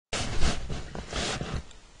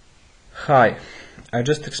Hi, I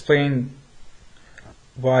just explained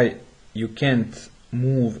why you can't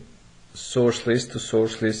move source list to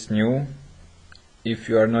source list new if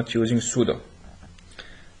you are not using sudo.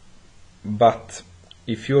 But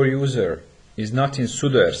if your user is not in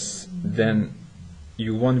sudoers, then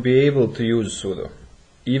you won't be able to use sudo,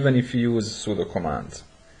 even if you use sudo command.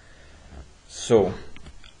 So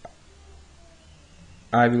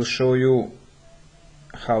I will show you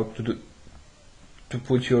how to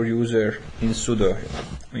put your user in sudoers.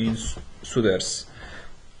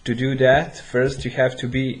 To do that, first you have to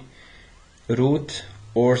be root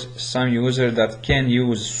or some user that can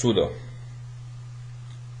use sudo,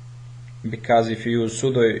 because if you use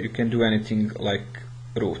sudo you can do anything like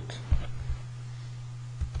root.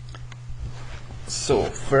 So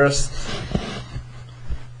first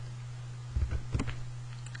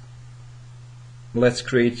let's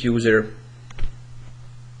create user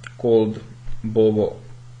called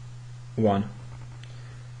bobo1.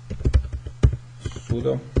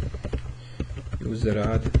 Sudo user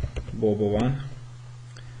add bobo1.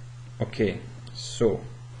 Okay, so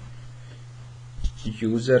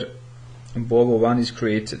user bobo1 is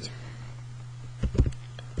created.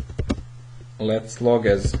 Let's log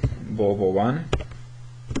as bobo1.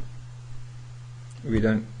 We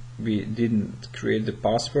didn't create the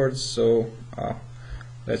password, so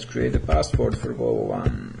let's create the password for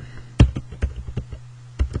bobo1.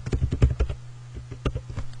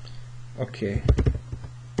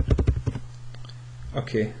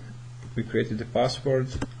 Okay, we created the password.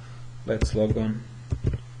 Let's log on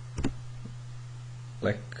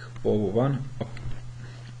like bobo1.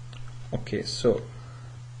 Okay, so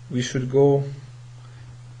we should go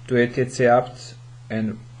to etc apt,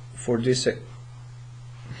 and for this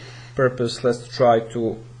purpose let's try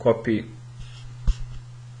to copy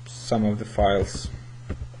some of the files.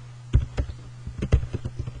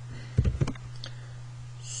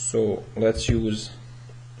 So let's use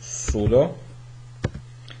sudo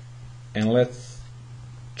and let's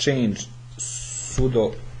change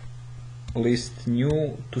sudo list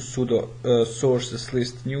new to sudo sources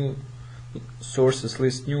list new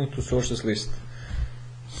to sources list.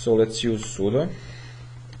 So let's use sudo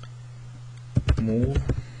move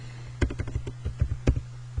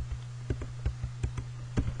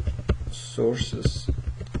sources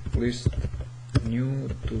list new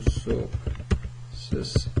to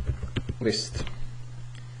sources list.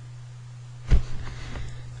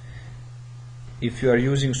 If you are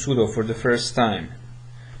using sudo for the first time,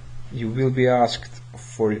 you will be asked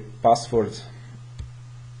for password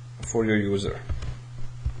for your user.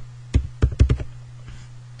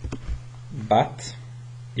 But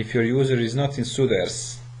if your user is not in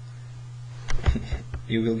sudoers,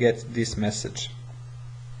 you will get this message.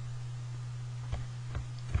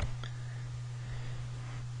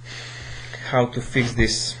 How to fix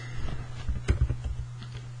this?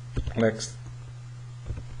 Let's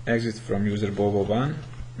exit from user bobo1.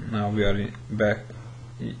 Now we are back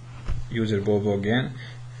user bobo again.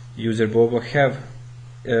 User bobo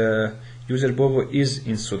is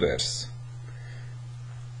in sudoers,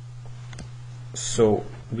 so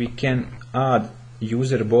we can add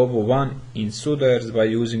user bobo1 in sudoers by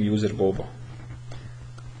using user bobo.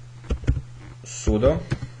 Sudo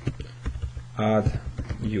add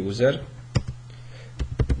user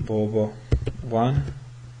bobo1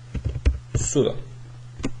 sudo.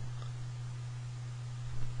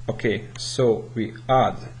 Okay, so we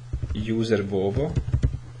add user bobo1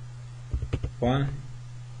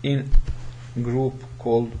 in group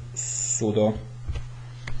called sudo.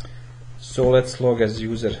 So let's log as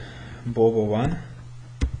user bobo1,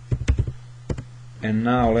 and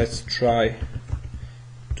now let's try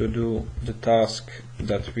to do the task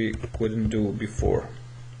that we couldn't do before,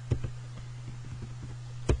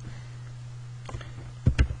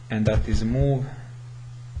 and that is move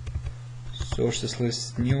sources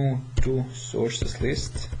list new to sources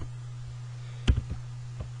list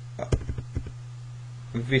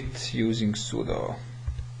with using sudo.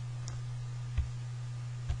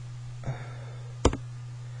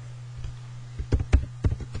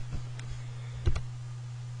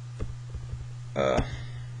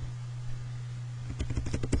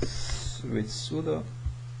 With sudo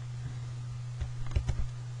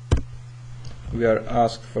we are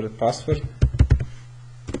asked for the password,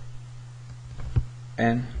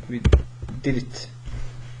 and we did it.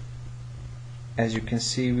 As you can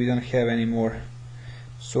see, we don't have any more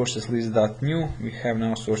sources list.new, we have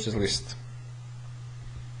now sources list.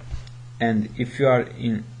 And if you are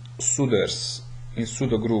in sudoers, in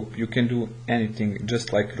sudo group, you can do anything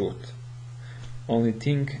just like root. Only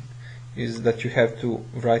thing is that you have to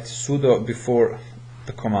write sudo before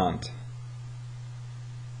the command.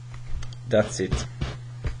 That's it.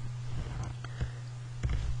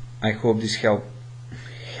 I hope this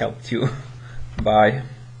helped you. Bye.